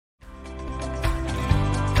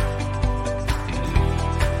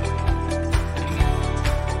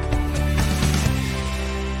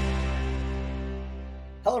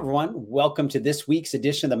everyone. Welcome to this week's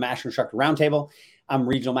edition of the Master Instructor Roundtable. I'm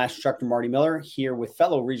Regional Master Instructor Marty Miller here with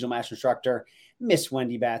fellow Regional Master Instructor, Miss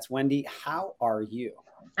Wendy Batts. Wendy, how are you?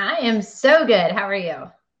 I am so good. How are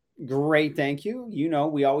you? Great, thank you. You know,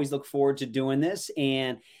 we always look forward to doing this.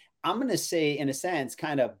 And I'm going to say, in a sense,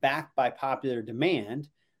 kind of backed by popular demand,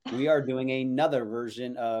 we are doing another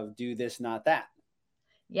version of Do This, Not That.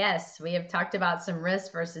 Yes, we have talked about some risks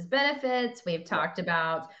versus benefits. We've talked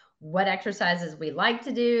about what exercises we like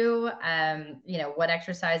to do, what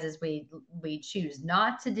exercises we choose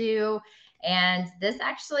not to do. And this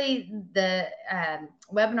actually, the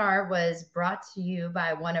webinar was brought to you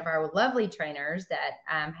by one of our lovely trainers that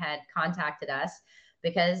had contacted us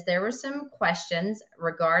because there were some questions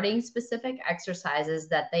regarding specific exercises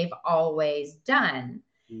that they've always done.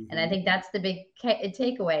 And I think that's the big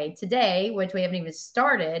takeaway today, which we haven't even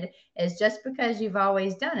started, is just because you've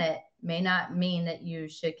always done it may not mean that you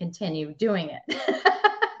should continue doing it.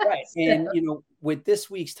 Right. And, with this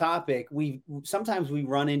week's topic, sometimes we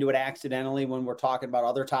run into it accidentally when we're talking about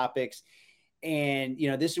other topics. And,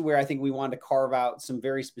 this is where I think we wanted to carve out some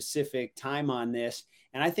very specific time on this.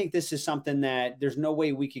 And I think this is something that there's no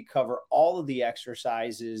way we could cover all of the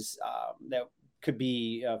exercises that could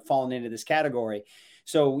be falling into this category.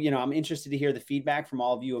 So, I'm interested to hear the feedback from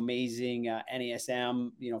all of you amazing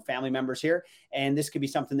NASM, family members here. And this could be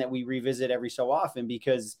something that we revisit every so often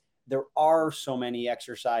because there are so many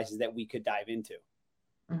exercises that we could dive into.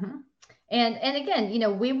 Mm-hmm. And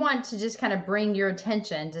again, we want to just kind of bring your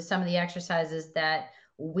attention to some of the exercises that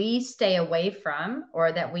we stay away from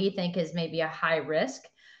or that we think is maybe a high risk.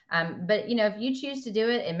 But if you choose to do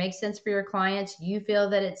it, it makes sense for your clients. You feel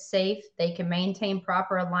that it's safe. They can maintain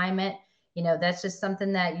proper alignment. That's just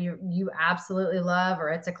something that you absolutely love, or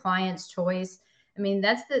it's a client's choice. I mean,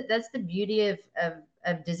 that's the beauty of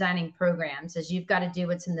designing programs, is you've got to do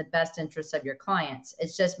what's in the best interest of your clients.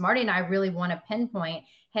 It's just Marty and I really want to pinpoint,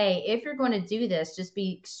 hey, if you're going to do this, just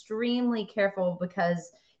be extremely careful because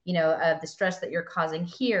of the stress that you're causing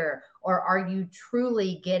here, or are you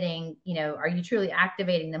truly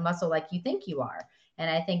activating the muscle like you think you are? And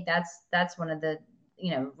I think that's one of the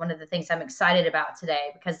things I'm excited about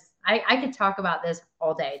today, because I could talk about this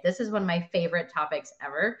all day. This is one of my favorite topics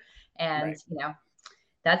ever. And, right.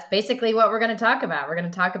 That's basically what we're going to talk about. We're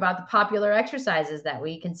going to talk about the popular exercises that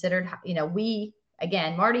we considered,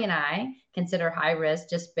 Marty and I consider high risk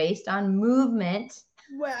just based on movement.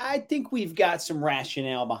 Well, I think we've got some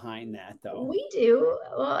rationale behind that, though. We do.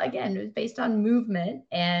 Well, again, it was based on movement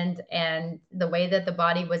and the way that the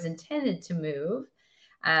body was intended to move.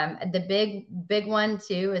 The big one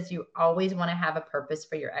too is you always want to have a purpose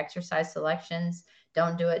for your exercise selections.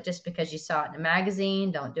 Don't do it just because you saw it in a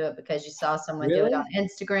magazine. Don't do it because you saw someone do it on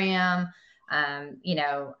Instagram.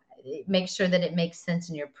 Make sure that it makes sense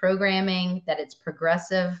in your programming, that it's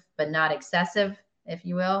progressive but not excessive, if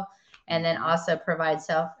you will. And then also provide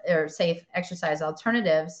safe exercise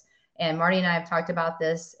alternatives. And Marty and I have talked about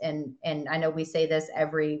this, and I know we say this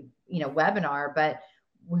every webinar, but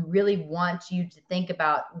we really want you to think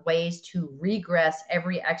about ways to regress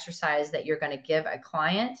every exercise that you're going to give a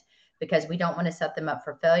client, because we don't want to set them up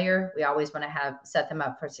for failure. We always want to set them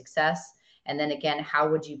up for success. And then again, how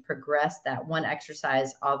would you progress that one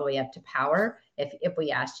exercise all the way up to power if we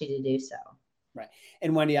asked you to do so? Right.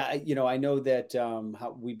 And Wendy, I know that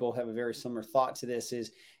how we both have a very similar thought to this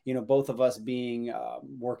is, both of us being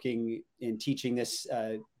working in teaching this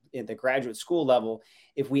at the graduate school level.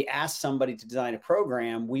 If we ask somebody to design a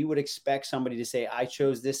program, we would expect somebody to say, I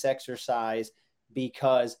chose this exercise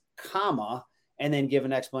because, and then give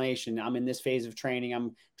an explanation. I'm in this phase of training.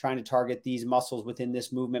 I'm trying to target these muscles within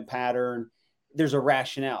this movement pattern. There's a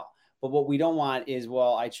rationale. But what we don't want is,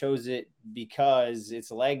 well, I chose it because it's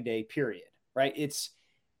leg day, period. Right?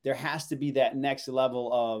 There has to be that next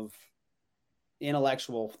level of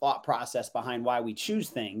intellectual thought process behind why we choose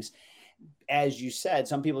things. As you said,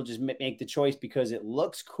 some people just make the choice because it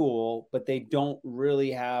looks cool, but they don't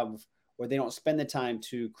really have, or they don't spend the time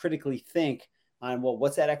to critically think on, well,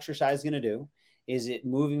 what's that exercise going to do? Is it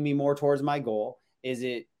moving me more towards my goal? Is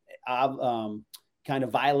it kind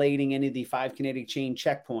of violating any of the 5 kinetic chain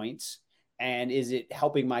checkpoints? And is it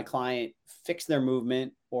helping my client fix their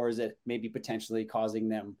movement, or is it maybe potentially causing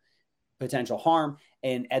them potential harm?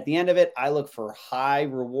 And at the end of it, I look for high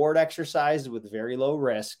reward exercises with very low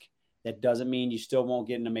risk. That doesn't mean you still won't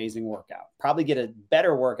get an amazing workout. Probably get a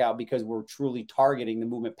better workout because we're truly targeting the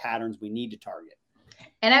movement patterns we need to target.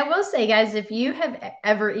 And I will say, guys, if you have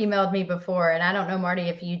ever emailed me before, and I don't know, Marty,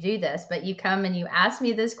 if you do this, but you come and you ask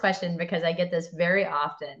me this question, because I get this very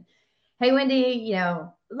often. Hey, Wendy,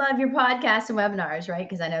 love your podcasts and webinars, right?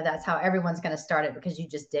 Because I know that's how everyone's going to start it, because you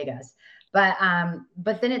just dig us.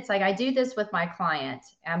 But then it's like, I do this with my client.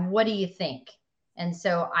 What do you think? And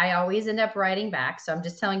so I always end up writing back. So I'm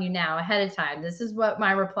just telling you now ahead of time, this is what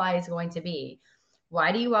my reply is going to be.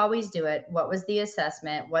 Why do you always do it? What was the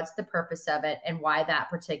assessment? What's the purpose of it? And why that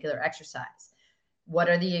particular exercise? What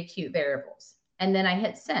are the acute variables? And then I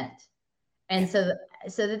hit send. And so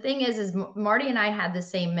the thing is Marty and I had the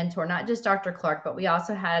same mentor, not just Dr. Clark, but we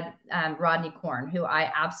also had Rodney Korn, who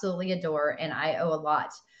I absolutely adore. And I owe a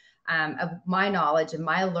lot of my knowledge and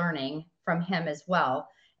my learning from him as well.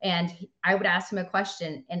 And I would ask him a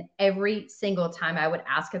question, and every single time I would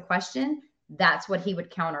ask a question, that's what he would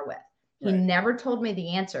counter with. He never told me the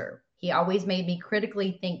answer. He always made me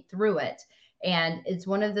critically think through it. And it's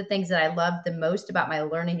one of the things that I loved the most about my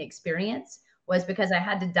learning experience, was because I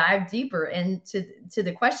had to dive deeper into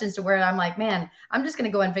the questions, to where I'm like, man, I'm just going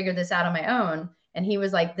to go and figure this out on my own. And he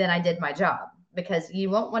was like, then I did my job. Because you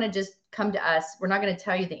won't want to just come to us. We're not going to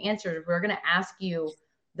tell you the answers. We're going to ask you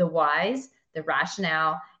the whys, the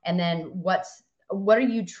rationale, and then what are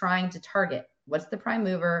you trying to target? What's the prime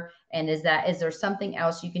mover? And is there something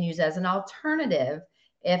else you can use as an alternative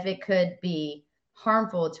if it could be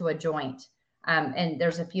harmful to a joint? And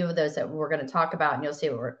there's a few of those that we're going to talk about, and you'll see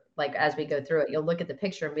what we're like as we go through it. You'll look at the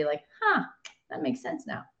picture and be like, huh, that makes sense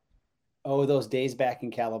now. Oh, those days back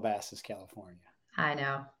in Calabasas, California. I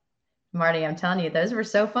know. Marty, I'm telling you, those were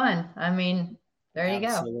so fun. I mean, there you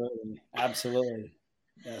go. Absolutely.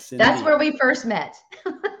 Yes, that's where we first met.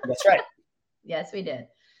 That's right. Yes, we did.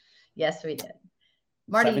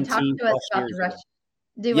 Marty, talk to us about the Russian.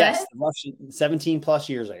 Yes, the Russian, 17 plus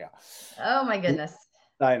years ago. Oh my goodness.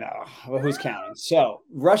 I know. Well, who's counting? So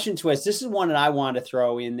Russian twist. This is one that I want to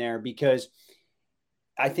throw in there because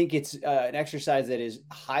I think it's an exercise that is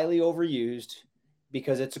highly overused,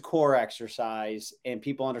 because it's a core exercise and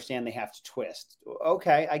people understand they have to twist.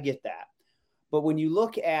 Okay, I get that. But when you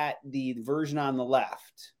look at the version on the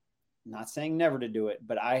left, I'm not saying never to do it,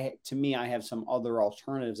 but to me, I have some other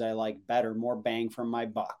alternatives I like better, more bang for my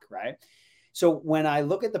buck, right? So when I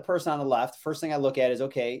look at the person on the left, first thing I look at is,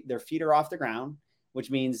 okay, their feet are off the ground, which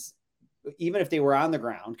means even if they were on the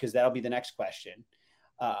ground, because that'll be the next question.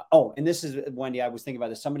 And this is, Wendy, I was thinking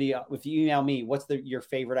about this. Somebody, if you email me, what's your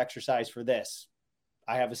favorite exercise for this?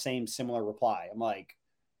 I have the similar reply. I'm like,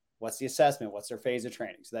 what's the assessment? What's their phase of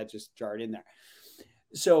training? So that just jarred in there.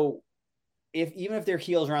 So even if their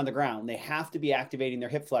heels are on the ground, they have to be activating their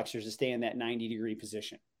hip flexors to stay in that 90-degree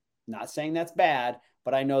position. Not saying that's bad,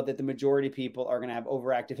 but I know that the majority of people are going to have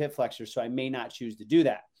overactive hip flexors, so I may not choose to do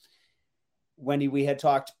that. Wendy, we had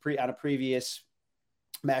talked on a previous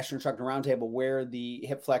Master Instructor Roundtable where the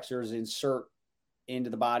hip flexors insert into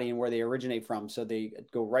the body and where they originate from. So they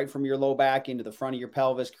go right from your low back into the front of your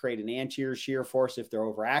pelvis, create an anterior shear force if they're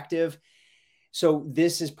overactive. So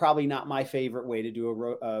this is probably not my favorite way to do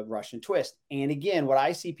a Russian twist. And again, what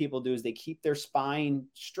I see people do is they keep their spine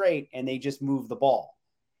straight and they just move the ball.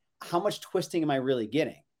 How much twisting am I really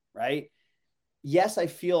getting, right? Yes, I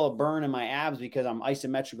feel a burn in my abs because I'm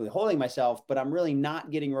isometrically holding myself, but I'm really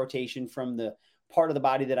not getting rotation from the part of the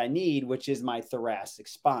body that I need, which is my thoracic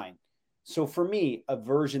spine. So for me, a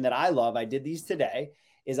version that I love, I did these today,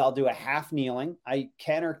 is I'll do a half kneeling. I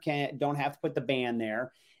don't have to put the band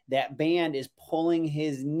there. That band is pulling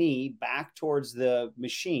his knee back towards the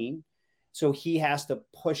machine. So he has to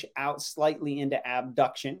push out slightly into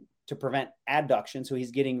abduction to prevent adduction. So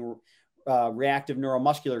he's getting reactive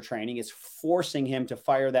neuromuscular training. It's forcing him to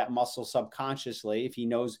fire that muscle subconsciously if he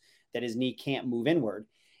knows that his knee can't move inward.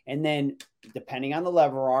 And then depending on the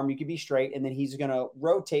lever arm, you can be straight. And then he's going to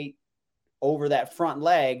rotate over that front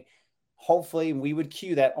leg. Hopefully we would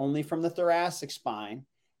cue that only from the thoracic spine.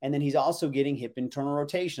 And then he's also getting hip internal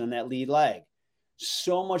rotation on that lead leg.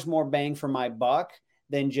 So much more bang for my buck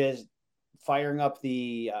than just firing up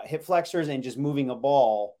the hip flexors and just moving a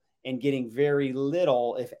ball and getting very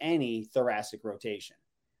little, if any, thoracic rotation.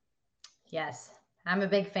 Yes, I'm a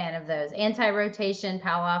big fan of those. Anti-rotation,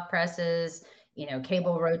 Palloff presses,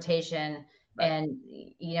 cable rotation. Right. And,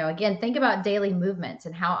 again, think about daily movements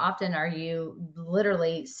and how often are you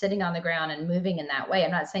literally sitting on the ground and moving in that way.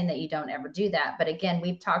 I'm not saying that you don't ever do that. But again,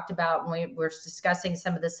 we've talked about when we were discussing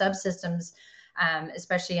some of the subsystems,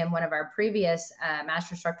 especially in one of our previous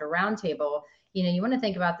Master Instructor Roundtable, you want to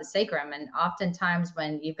think about the sacrum. And oftentimes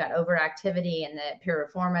when you've got overactivity in the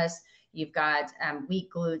piriformis, you've got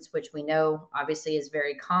weak glutes, which we know obviously is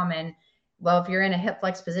very common. Well, if you're in a hip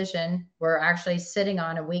flex position, we're actually sitting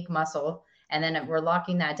on a weak muscle. And then we're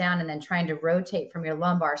locking that down and then trying to rotate from your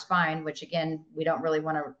lumbar spine, which again, we don't really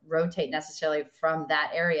want to rotate necessarily from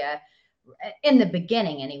that area in the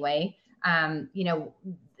beginning anyway.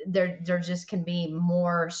 there just can be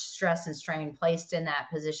more stress and strain placed in that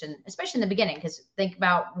position, especially in the beginning. Because think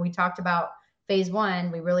about, we talked about phase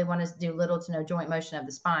one, we really want to do little to no joint motion of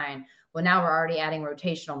the spine. Well, now we're already adding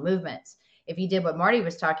rotational movements. If you did what Marty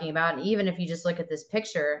was talking about, and even if you just look at this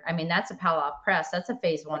picture, I mean, that's a Pallof press. That's a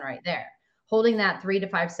phase one right there. Holding that 3 to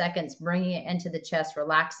 5 seconds, bringing it into the chest,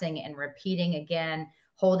 relaxing and repeating again,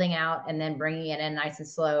 holding out and then bringing it in nice and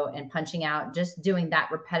slow and punching out, just doing that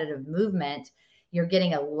repetitive movement, you're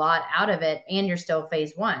getting a lot out of it, and you're still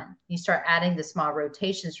phase one. You start adding the small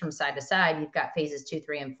rotations from side to side. You've got phases 2,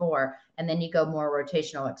 3, and 4, and then you go more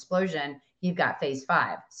rotational explosion. You've got phase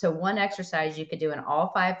 5. So one exercise you could do in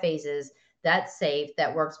all 5 phases that's safe,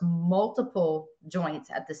 that works multiple joints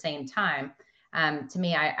at the same time. To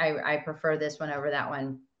me, I prefer this one over that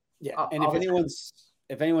one. Yeah, and if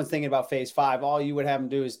anyone's thinking about phase 5, all you would have them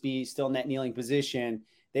do is be still in that kneeling position.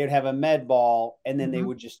 They would have a med ball, and then they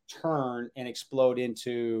would just turn and explode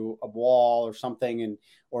into a wall or something,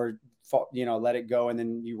 or let it go, and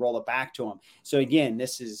then you roll it back to them. So again,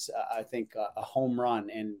 this is I think a home run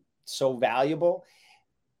and so valuable.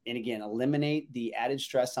 And again, eliminate the added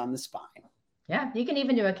stress on the spine. Yeah, you can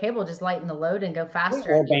even do a cable, just lighten the load and go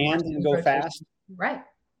faster. Or band and go fast. Right.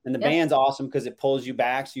 And the band's awesome because it pulls you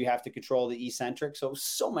back, so you have to control the eccentric.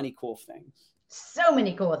 So many cool things. So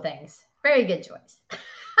many cool things. Very good choice.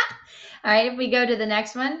 All right, if we go to the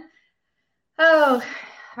next one. Oh,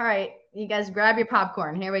 all right. You guys grab your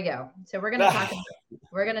popcorn. Here we go. So we're going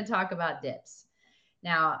to talk about dips.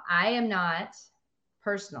 Now, I am not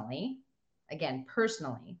personally, I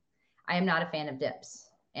am not a fan of dips.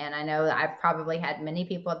 And I know that I've probably had many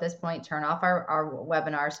people at this point turn off our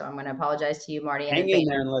webinar. So I'm going to apologize to you, Marty. Hang in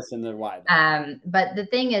there and listen to why. But the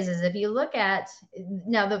thing is if you look at,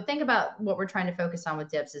 now the thing about what we're trying to focus on with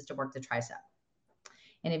dips is to work the tricep.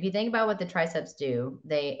 And if you think about what the triceps do,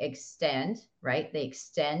 they extend, right? They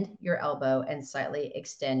extend your elbow and slightly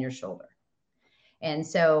extend your shoulder. And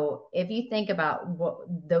so if you think about what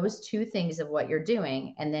those two things of what you're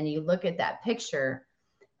doing, and then you look at that picture,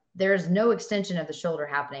 there's no extension of the shoulder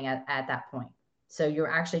happening at that point. So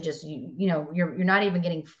you're actually just, you're not even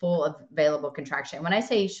getting full available contraction. When I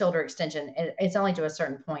say shoulder extension, it's only to a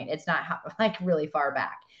certain point. It's not like really far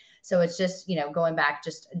back. So it's just, going back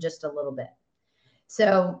just a little bit.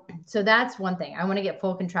 So that's one thing. I want to get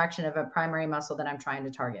full contraction of a primary muscle that I'm trying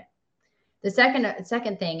to target. The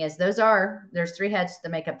second thing is there's 3 heads that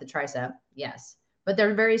make up the tricep. Yes, but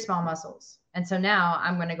they're very small muscles. And so now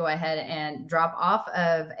I'm going to go ahead and drop off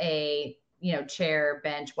of a, chair,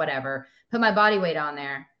 bench, whatever, put my body weight on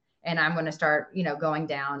there, and I'm going to start, going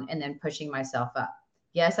down and then pushing myself up.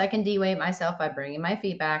 Yes, I can de-weight myself by bringing my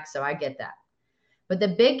feet back. So I get that. But the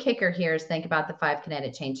big kicker here is think about the 5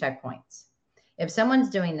 kinetic chain checkpoints. If someone's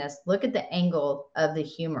doing this, look at the angle of the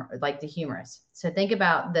humerus. So think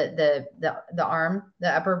about the arm, the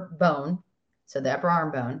upper bone. So the upper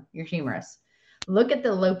arm bone, your humerus. Look at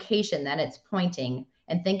the location that it's pointing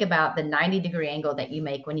and think about the 90-degree angle that you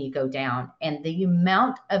make when you go down and the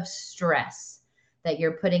amount of stress that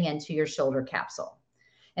you're putting into your shoulder capsule.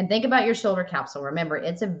 And think about your shoulder capsule. Remember,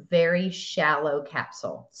 it's a very shallow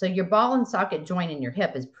capsule. So your ball and socket joint in your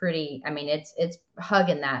hip is pretty, it's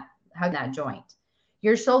hugging that joint.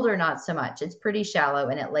 Your shoulder, not so much. It's pretty shallow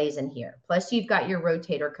and it lays in here. Plus you've got your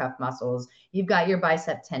rotator cuff muscles. You've got your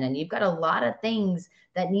bicep tendon. You've got a lot of things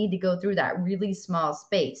that need to go through that really small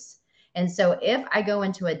space. And so if I go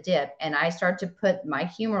into a dip and I start to put my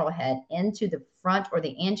humeral head into the front or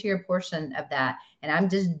the anterior portion of that, and I'm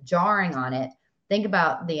just jarring on it, think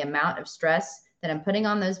about the amount of stress that I'm putting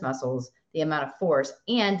on those muscles, the amount of force,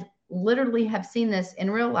 and literally have seen this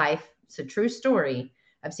in real life. It's a true story.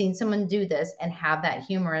 I've seen someone do this and have that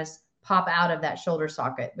humerus pop out of that shoulder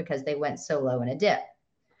socket because they went so low in a dip.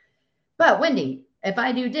 But Wendy, if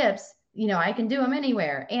I do dips, I can do them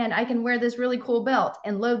anywhere, and I can wear this really cool belt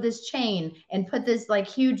and load this chain and put this like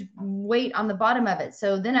huge weight on the bottom of it.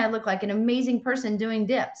 So then I look like an amazing person doing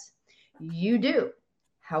dips. You do.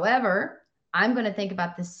 However, I'm going to think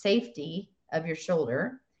about the safety of your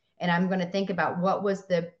shoulder, and I'm going to think about what was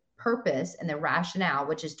the purpose and the rationale,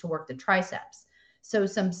 which is to work the triceps. So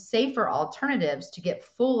some safer alternatives to get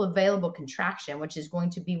full available contraction, which is going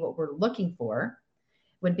to be what we're looking for,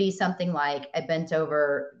 would be something like a bent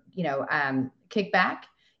over, kickback.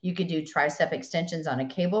 You could do tricep extensions on a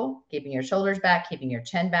cable, keeping your shoulders back, keeping your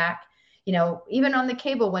chin back. Even on the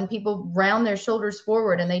cable, when people round their shoulders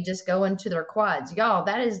forward and they just go into their quads, y'all,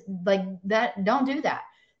 that is like that. Don't do that.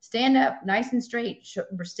 Stand up nice and straight,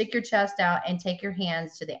 stick your chest out and take your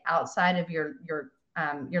hands to the outside of your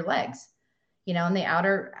legs. In the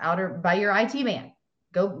outer by your IT band,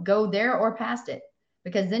 go there or past it,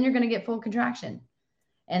 because then you're going to get full contraction.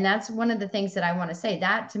 And that's one of the things that I want to say.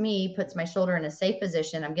 That to me puts my shoulder in a safe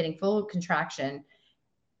position. I'm getting full contraction.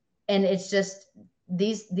 And it's just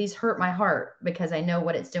these hurt my heart because I know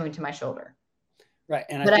what it's doing to my shoulder. Right.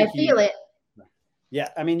 And I But I think feel it. yeah,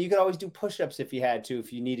 I mean, you could always do push-ups if you had to,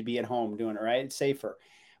 if you need to be at home doing it, right? It's safer.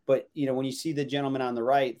 But, when you see the gentleman on the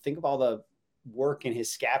right, think of all the work in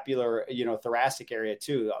his scapular, thoracic area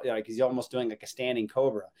too. Like he's almost doing like a standing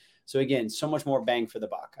cobra. So again, so much more bang for the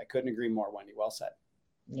buck. I couldn't agree more, Wendy. Well said.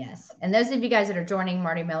 Yes. And those of you guys that are joining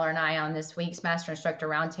Marty Miller and I on this week's Master Instructor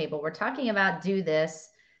Roundtable, we're talking about do this,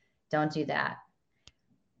 don't do that.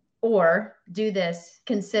 Or do this,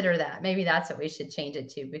 consider that. Maybe that's what we should change it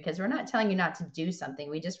to, because we're not telling you not to do something.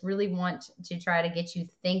 We just really want to try to get you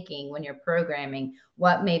thinking when you're programming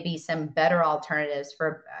what may be some better alternatives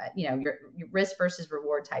for, your risk versus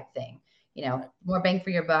reward type thing. More bang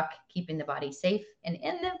for your buck, keeping the body safe and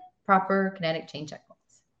in the proper kinetic chain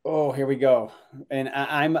checkpoints. Oh, here we go. And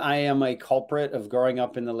I am a culprit of growing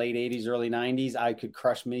up in the late 80s, early 90s. I could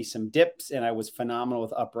crush me some dips, and I was phenomenal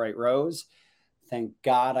with upright rows. Thank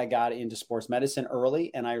God I got into sports medicine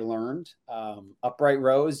early, and I learned upright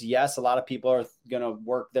rows. Yes, a lot of people are going to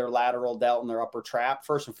work their lateral delt and their upper trap.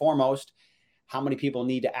 First and foremost, how many people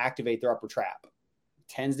need to activate their upper trap? It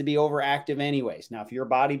tends to be overactive anyways. Now, if you're a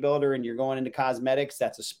bodybuilder and you're going into cosmetics,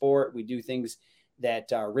 that's a sport. We do things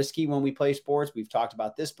that are risky when we play sports. We've talked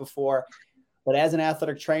about this before. But as an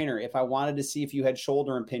athletic trainer, if I wanted to see if you had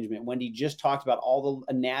shoulder impingement, Wendy just talked about all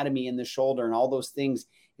the anatomy in the shoulder and all those things.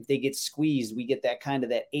 If they get squeezed, we get that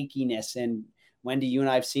achiness. And Wendy, you and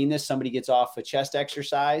I have seen this. Somebody gets off a chest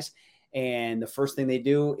exercise, and the first thing they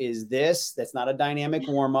do is this. That's not a dynamic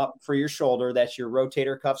warm up for your shoulder. That's your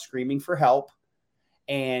rotator cuff screaming for help.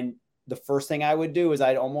 And the first thing I would do is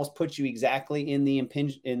I'd almost put you exactly in the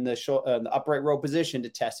the upright row position to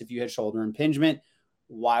test if you had shoulder impingement.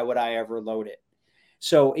 Why would I ever load it?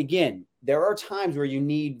 So again, there are times where you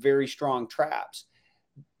need very strong traps.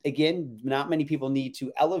 Again, not many people need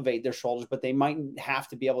to elevate their shoulders, but they might have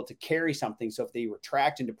to be able to carry something. So if they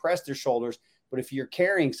retract and depress their shoulders, but if you're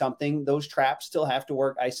carrying something, those traps still have to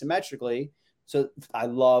work isometrically. So I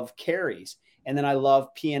love carries. And then I love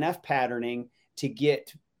PNF patterning to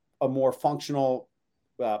get a more functional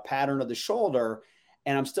pattern of the shoulder.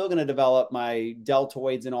 And I'm still going to develop my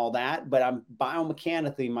deltoids and all that, but I'm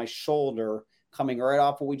biomechanically, my shoulder coming right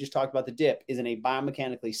off what we just talked about, the dip, is in a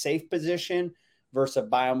biomechanically safe position versus a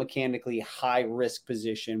biomechanically high risk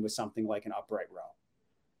position with something like an upright row.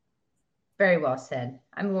 Very well said.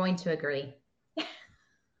 I'm going to agree.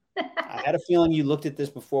 I had a feeling you looked at this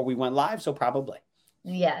before we went live, so probably.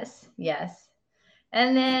 Yes.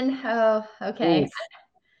 And then, okay. Oof.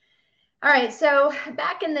 All right. So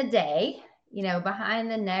back in the day,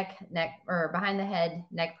 behind the behind the head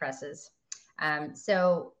neck presses.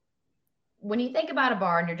 So when you think about a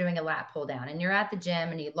bar and you're doing a lat pull down and you're at the gym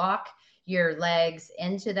and you lock your legs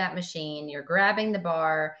into that machine, you're grabbing the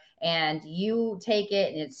bar and you take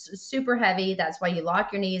it and it's super heavy. That's why you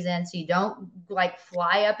lock your knees in so you don't like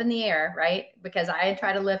fly up in the air, right? Because I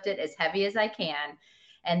try to lift it as heavy as I can.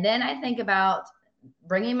 And then I think about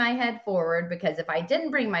bringing my head forward, because if I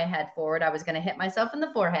didn't bring my head forward, I was going to hit myself in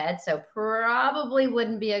the forehead. So probably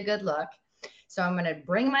wouldn't be a good look. So I'm going to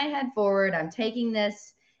bring my head forward. I'm taking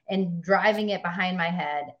this and driving it behind my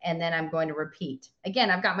head. And then I'm going to repeat.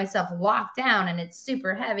 Again, I've got myself locked down and it's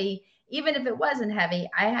super heavy. Even if it wasn't heavy,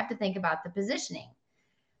 I have to think about the positioning.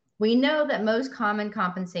 We know that most common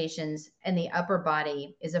compensations in the upper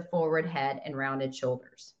body is a forward head and rounded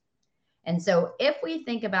shoulders. And so if we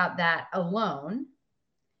think about that alone,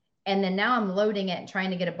 and then now I'm loading it and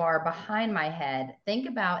trying to get a bar behind my head, think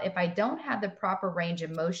about if I don't have the proper range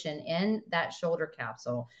of motion in that shoulder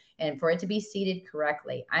capsule and for it to be seated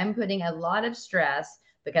correctly, I'm putting a lot of stress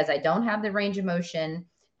because I don't have the range of motion,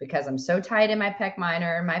 because I'm so tight in my pec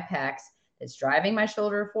minor and my pecs, it's driving my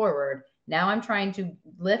shoulder forward. Now I'm trying to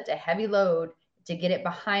lift a heavy load to get it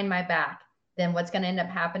behind my back. Then what's going to end up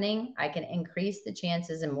happening? I can increase the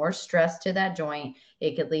chances and more stress to that joint.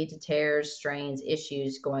 It could lead to tears, strains,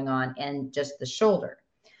 issues going on in just the shoulder.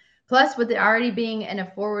 Plus, with it already being in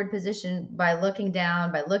a forward position, by looking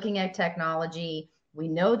down, by looking at technology, we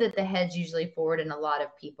know that the head's usually forward in a lot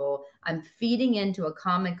of people. I'm feeding into a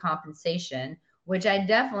common compensation, which I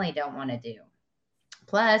definitely don't want to do.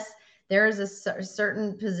 Plus, there is a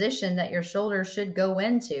certain position that your shoulder should go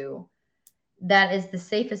into that is the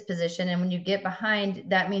safest position. And when you get behind,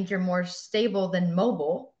 that means you're more stable than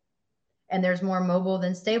mobile. And there's more mobile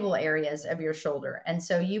than stable areas of your shoulder. And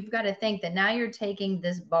so you've got to think that now you're taking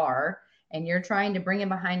this bar and you're trying to bring it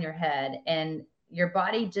behind your head, and your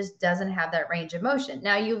body just doesn't have that range of motion.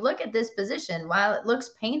 Now you look at this position, while it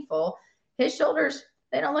looks painful, his shoulder's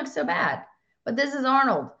they don't look so bad. But this is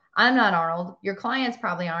Arnold. I'm not Arnold. Your clients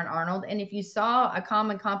probably aren't Arnold. And if you saw a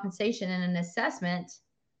common compensation in an assessment,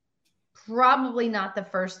 probably not the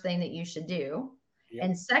first thing that you should do. Yep.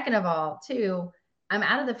 And second of all, too, I'm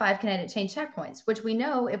out of the 5 kinetic chain checkpoints, which we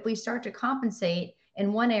know if we start to compensate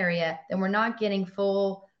in one area, then we're not getting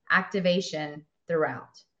full activation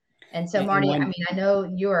throughout. And so, Marty, I mean, I know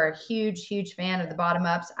you're a huge, huge fan of the bottom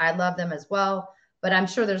ups. I love them as well, but I'm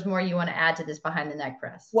sure there's more you want to add to this behind the neck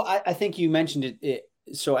press. Well, I think you mentioned it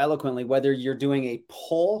so eloquently, whether you're doing a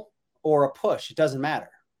pull or a push, it doesn't matter,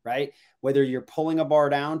 right? Whether you're pulling a bar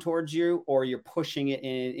down towards you or you're pushing it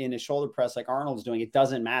in a shoulder press like Arnold's doing, it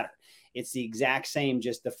doesn't matter. It's the exact same,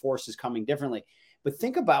 just the force is coming differently. But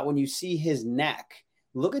think about when you see his neck,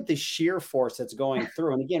 look at the shear force that's going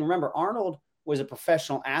through. And again, remember, Arnold was a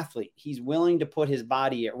professional athlete. He's willing to put his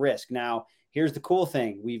body at risk. Now, here's the cool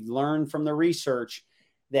thing. We've learned from the research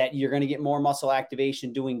that you're going to get more muscle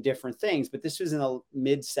activation doing different things. But this was in the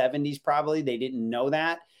mid 70s, probably. They didn't know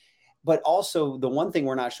that. But also the one thing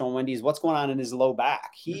we're not showing, Wendy, is what's going on in his low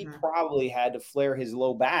back. He probably had to flare his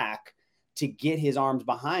low back to get his arms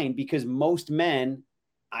behind, because most men,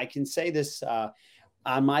 I can say this,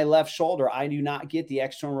 on my left shoulder, I do not get the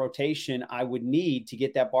external rotation I would need to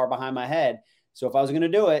get that bar behind my head. So if I was going to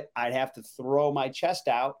do it, I'd have to throw my chest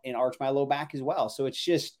out and arch my low back as well. So it's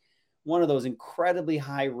just one of those incredibly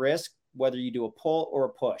high risk, whether you do a pull or a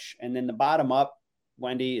push. And then the bottom up,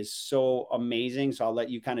 Wendy, is so amazing. So I'll let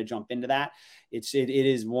you kind of jump into that. It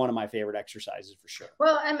is one of my favorite exercises for sure.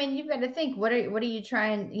 Well, I mean, you've got to think, what are you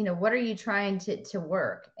trying, what are you trying to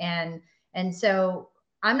work? And so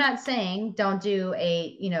I'm not saying don't do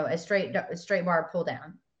a straight bar pull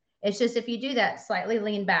down. It's just, if you do that, slightly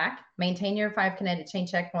lean back, maintain your 5 kinetic chain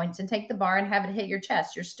checkpoints, and take the bar and have it hit your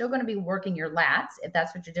chest. You're still going to be working your lats. If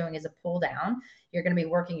that's what you're doing as a pull down, you're going to be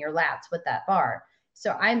working your lats with that bar.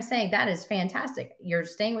 So I'm saying that is fantastic. You're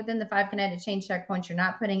staying within the 5 kinetic chain checkpoints. You're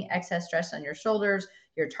not putting excess stress on your shoulders.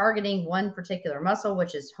 You're targeting one particular muscle,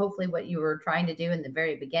 which is hopefully what you were trying to do in the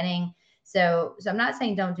very beginning. So I'm not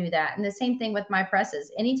saying don't do that. And the same thing with my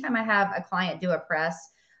presses. Anytime I have a client do a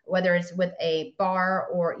press, whether it's with a bar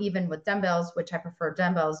or even with dumbbells, which I prefer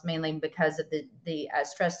dumbbells mainly because of the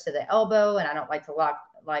stress to the elbow, and I don't like to lock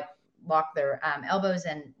their elbows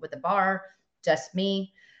in with the bar, just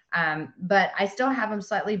me. But I still have them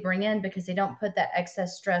slightly bring in because they don't put that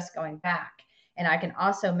excess stress going back, and I can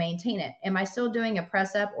also maintain it. Am I still doing a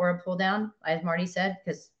press up or a pull down, as Marty said?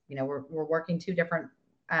 Because we're working two different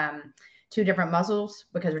muscles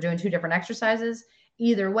because we're doing 2 different exercises.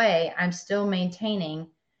 Either way, I'm still maintaining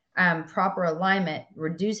proper alignment,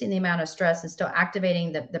 reducing the amount of stress, and still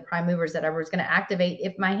activating the prime movers that I was going to activate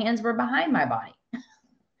if my hands were behind my body.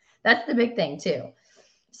 That's the big thing too.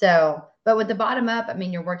 So, but with the bottom up, I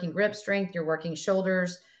mean, you're working grip strength, you're working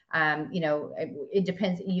shoulders. It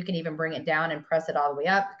depends. You can even bring it down and press it all the way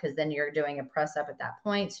up, because then you're doing a press up at that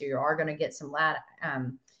point. So you are going to get some lat.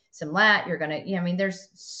 You're going to, there's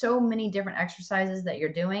so many different exercises that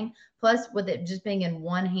you're doing. Plus, with it just being in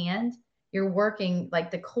one hand, you're working like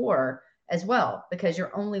the core as well, because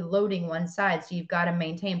you're only loading one side. So you've got to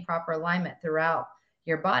maintain proper alignment throughout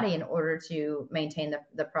your body in order to maintain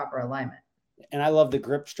the proper alignment. And I love the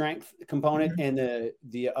grip strength component and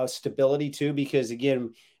the stability too, because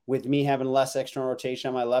again, with me having less external rotation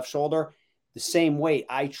on my left shoulder, the same weight,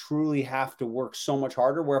 I truly have to work so much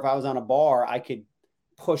harder, where if I was on a bar, I could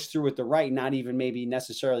push through with the right, not even maybe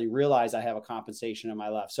necessarily realize I have a compensation on my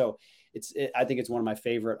left. So I think it's one of my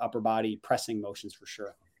favorite upper body pressing motions for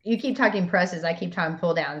sure. You keep talking presses. I keep talking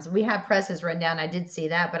pull downs. We have presses written down. I did see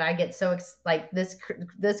that, but I get so this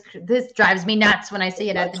drives me nuts when I see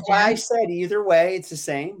it at the gym. That's why I said either way, it's the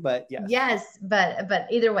same, but yes. Yes, but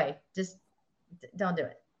either way, just don't do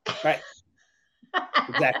it. Right.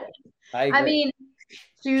 Exactly. I agree. I mean,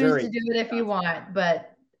 choose to do it if you want,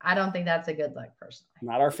 but I don't think that's a good look personally.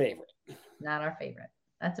 Not our favorite. Not our favorite.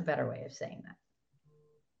 That's a better way of saying that.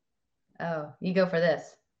 Oh, you go for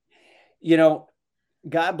this.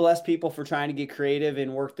 God bless people for trying to get creative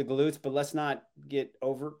and work the glutes, but let's not get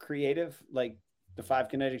over creative. Like the 5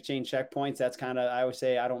 kinetic chain checkpoints, that's kind of, I always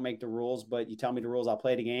say, I don't make the rules, but you tell me the rules, I'll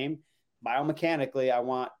play the game. Biomechanically, I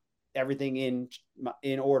want everything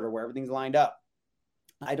in order, where everything's lined up.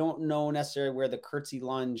 I don't know necessarily where the curtsy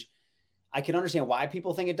lunge, I can understand why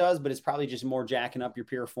people think it does, but it's probably just more jacking up your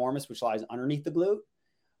piriformis, which lies underneath the glute.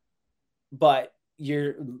 But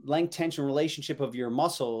your length tension relationship of your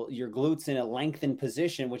muscle, your glutes in a lengthened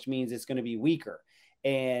position, which means it's going to be weaker.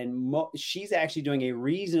 And she's actually doing a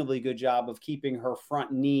reasonably good job of keeping her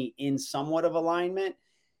front knee in somewhat of alignment.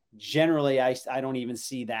 Generally, I don't even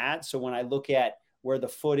see that. So when I look at where the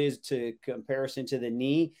foot is to comparison to the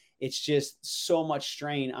knee, it's just so much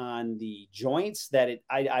strain on the joints that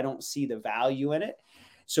I don't see the value in it.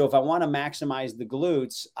 So if I want to maximize the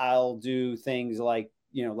glutes, I'll do things like,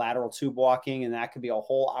 lateral tube walking, and that could be a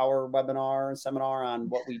whole hour webinar and seminar on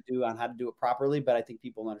what we do on how to do it properly. But I think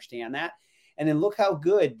people understand that. And then look how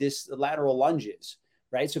good this lateral lunge is,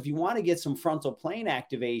 right? So if you want to get some frontal plane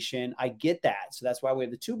activation, I get that. So that's why we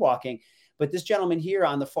have the tube walking. But this gentleman here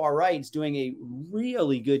on the far right is doing a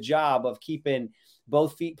really good job of keeping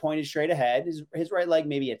both feet pointed straight ahead. His right leg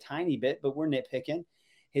maybe a tiny bit, but we're nitpicking.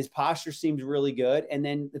 His posture seems really good. And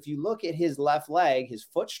then if you look at his left leg, his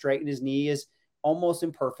foot straight and his knee is almost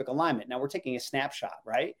in perfect alignment. Now we're taking a snapshot,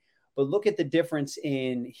 right? But look at the difference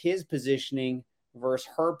in his positioning versus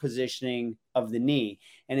her positioning of the knee.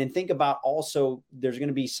 And then think about also there's going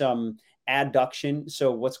to be some adduction.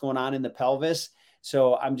 So what's going on in the pelvis.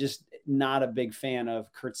 So I'm just not a big fan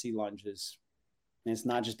of curtsy lunges. And it's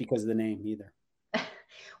not just because of the name either.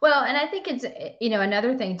 Well, and I think it's,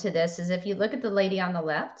 another thing to this is if you look at the lady on the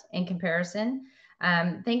left in comparison,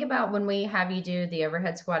 think about when we have you do the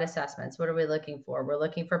overhead squat assessments, what are we looking for? We're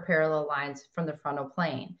looking for parallel lines from the frontal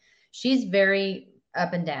plane. She's very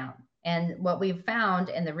up and down. And what we've found,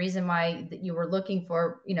 and the reason why you were looking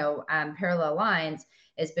for, parallel lines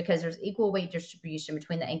is because there's equal weight distribution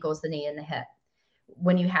between the ankles, the knee, and the hip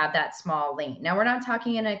when you have that small lean. Now, we're not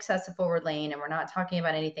talking an excessive forward lean, and we're not talking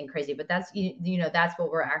about anything crazy, but that's, that's what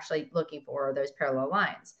we're actually looking for, are those parallel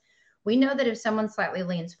lines. We know that if someone slightly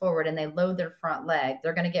leans forward and they load their front leg,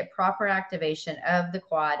 they're going to get proper activation of the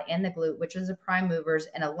quad and the glute, which is the prime movers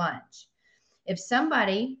in a lunge. If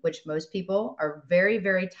somebody, which most people are very,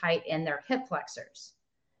 very tight in their hip flexors,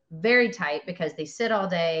 very tight because they sit all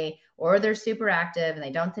day or they're super active and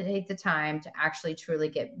they don't take the time to actually truly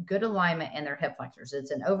get good alignment in their hip flexors.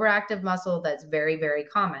 It's an overactive muscle that's very, very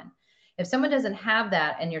common. If someone doesn't have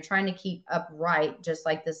that and you're trying to keep upright, just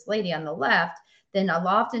like this lady on the left, then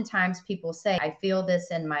oftentimes people say, I feel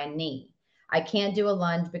this in my knee. I can't do a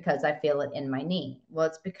lunge because I feel it in my knee. Well,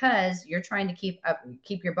 it's because you're trying to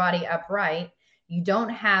keep your body upright. You don't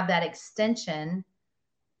have that extension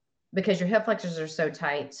because your hip flexors are so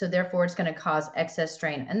tight. So therefore it's going to cause excess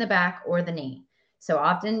strain in the back or the knee. So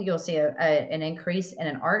often you'll see an increase in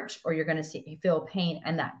an arch, or you're going to feel pain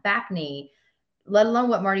in that back knee, let alone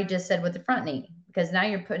what Marty just said with the front knee, because now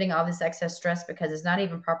you're putting all this excess stress because it's not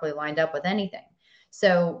even properly lined up with anything.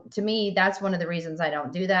 So to me, that's one of the reasons I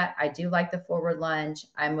don't do that. I do like the forward lunge.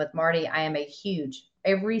 I'm with Marty. I am a huge,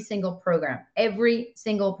 every single program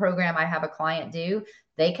I have a client do,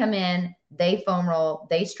 they come in, they foam roll,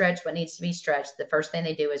 they stretch what needs to be stretched. The first thing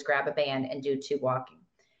they do is grab a band and do tube walking.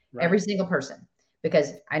 Right. Every single person,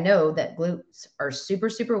 because I know that glutes are super,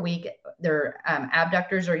 super weak. Their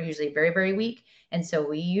abductors are usually very, very weak. And so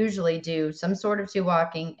we usually do some sort of tube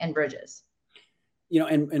walking and bridges.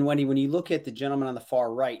 And Wendy, when you look at the gentleman on the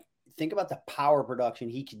far right, think about the power production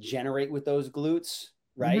he could generate with those glutes,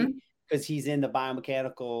 right? Because he's in the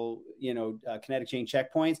biomechanical, kinetic chain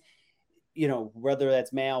checkpoints, whether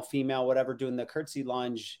that's male, female, whatever, doing the curtsy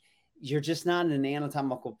lunge, you're just not in an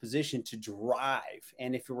anatomical position to drive.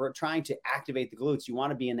 And if you're trying to activate the glutes, you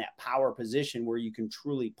want to be in that power position where you can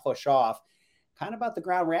truly push off, kind of about the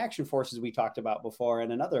ground reaction forces we talked about before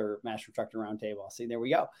in another Master Instructor Roundtable. See, there we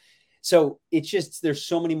go. So it's just, there's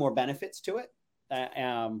so many more benefits to it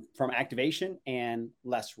from activation and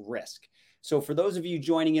less risk. So for those of you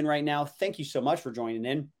joining in right now, thank you so much for joining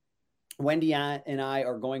in. Wendy and I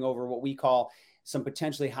are going over what we call some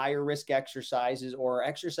potentially higher risk exercises, or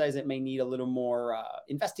exercise that may need a little more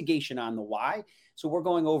investigation on the why. So we're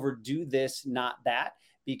going over do this, not that,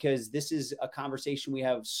 because this is a conversation we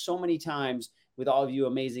have so many times with all of you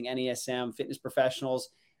amazing NASM fitness professionals.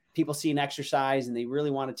 People see an exercise and they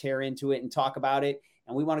really want to tear into it and talk about it.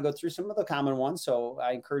 And we want to go through some of the common ones. So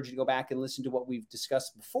I encourage you to go back and listen to what we've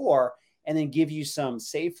discussed before, and then give you some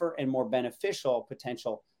safer and more beneficial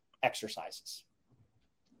potential exercises.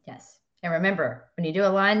 Yes. And remember, when you do a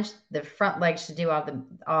lunge, the front leg should do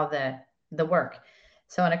all the work.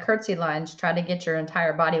 So in a curtsy lunge, try to get your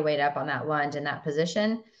entire body weight up on that lunge in that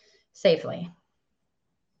position safely.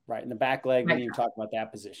 Right. And the back leg, we didn't even talk about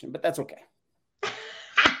that position, but that's okay.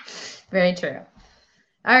 Very true.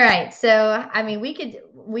 All right. So, I mean,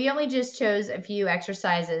 we only just chose a few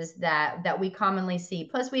exercises that we commonly see.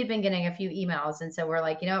 Plus we had been getting a few emails. And so we're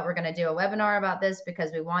like, we're going to do a webinar about this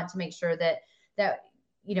because we want to make sure that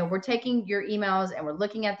we're taking your emails and we're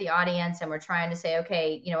looking at the audience and we're trying to say,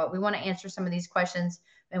 okay, we want to answer some of these questions.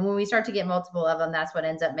 And when we start to get multiple of them, that's what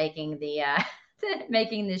ends up making the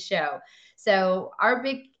making this show. So our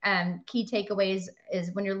big key takeaways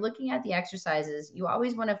is when you're looking at the exercises, you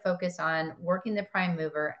always want to focus on working the prime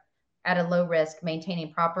mover at a low risk,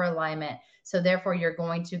 maintaining proper alignment. So therefore, you're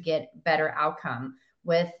going to get better outcome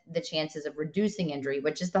with the chances of reducing injury,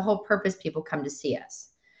 which is the whole purpose people come to see us.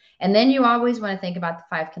 And then you always want to think about the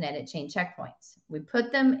 5 kinetic chain checkpoints. We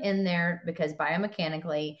put them in there because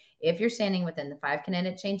biomechanically, if you're standing within the 5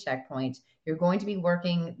 kinetic chain checkpoints, you're going to be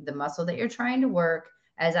working the muscle that you're trying to work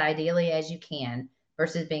as ideally as you can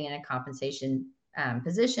versus being in a compensation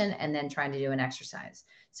position and then trying to do an exercise.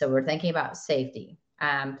 So we're thinking about safety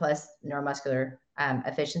plus neuromuscular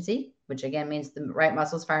efficiency, which again means the right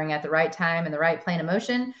muscles firing at the right time and the right plane of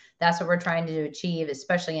motion. That's what we're trying to achieve,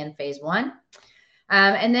 especially in phase 1.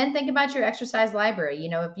 And then think about your exercise library. You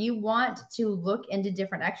know, if you want to look into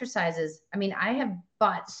different exercises, I mean, I have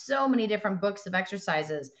bought so many different books of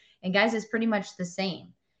exercises, and guys, it's pretty much the same.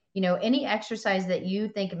 You know, any exercise that you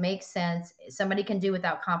think makes sense, somebody can do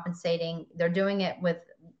without compensating, they're doing it with,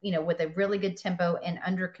 you know, with a really good tempo and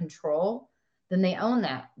under control, then they own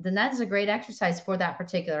that. Then that is a great exercise for that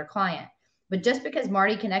particular client. But just because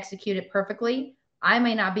Marty can execute it perfectly, I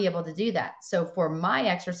may not be able to do that. So for my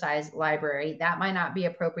exercise library, that might not be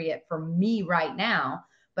appropriate for me right now,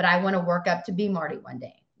 but I want to work up to be Marty one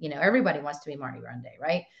day. You know, everybody wants to be Marty one day,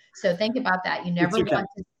 right? So think about that. You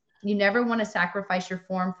never want to sacrifice your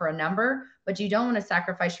form for a number, but you don't want to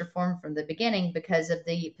sacrifice your form from the beginning because of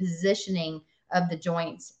the positioning of the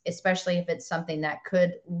joints, especially if it's something that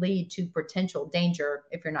could lead to potential danger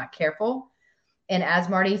if you're not careful. And as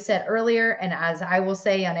Marty said earlier, and as I will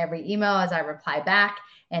say on every email as I reply back,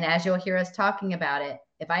 and as you'll hear us talking about it,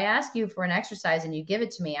 if I ask you for an exercise and you give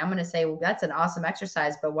it to me, I'm going to say, well, that's an awesome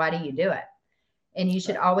exercise, but why do you do it? And you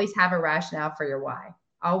should always have a rationale for your why.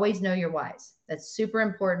 Always know your whys. That's super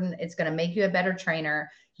important. It's going to make you a better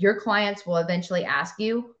trainer. Your clients will eventually ask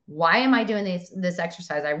you, why am I doing this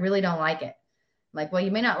exercise? I really don't like it. Like, well,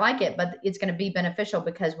 you may not like it, but it's going to be beneficial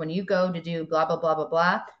because when you go to do blah, blah, blah, blah,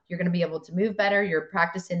 blah, you're going to be able to move better. You're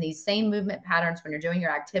practicing these same movement patterns when you're doing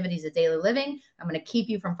your activities of daily living. I'm going to keep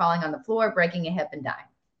you from falling on the floor, breaking a hip and dying.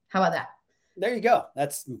 How about that? There you go.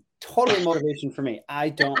 That's totally motivation for me. I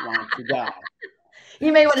don't want to die.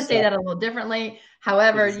 You may want to say that a little differently.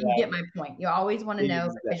 However, you get my point. You always want to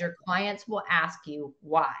know because your clients will ask you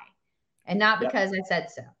why, and not because I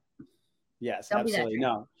said so. Yes, absolutely.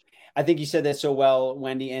 No, I think you said that so well,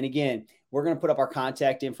 Wendy. And again, we're going to put up our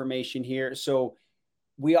contact information here. So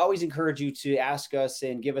we always encourage you to ask us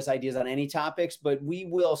and give us ideas on any topics, but we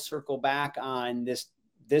will circle back on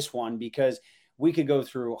this one because we could go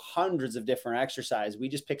through hundreds of different exercises. We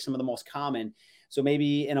just pick some of the most common. So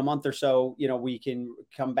maybe in a month or so, you know, we can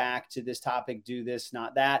come back to this topic, do this,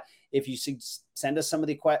 not that. If you send us some of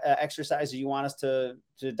the exercises you want us to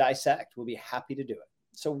dissect, we'll be happy to do it.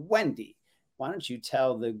 So Wendy, why don't you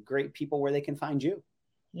tell the great people where they can find you?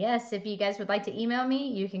 Yes, if you guys would like to email me,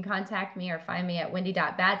 you can contact me or find me at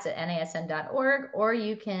wendy.batts@nasm.org, or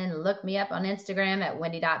you can look me up on Instagram at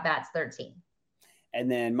wendy.batts13.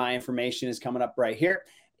 And then my information is coming up right here.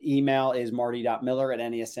 Email is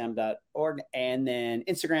marty.miller@nasm.org. And then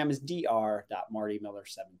Instagram is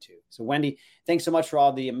dr.martymiller72. So Wendy, thanks so much for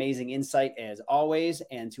all the amazing insight as always.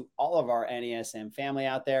 And to all of our NASM family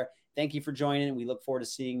out there, thank you for joining. We look forward to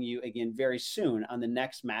seeing you again very soon on the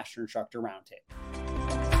next Master Instructor Roundtable.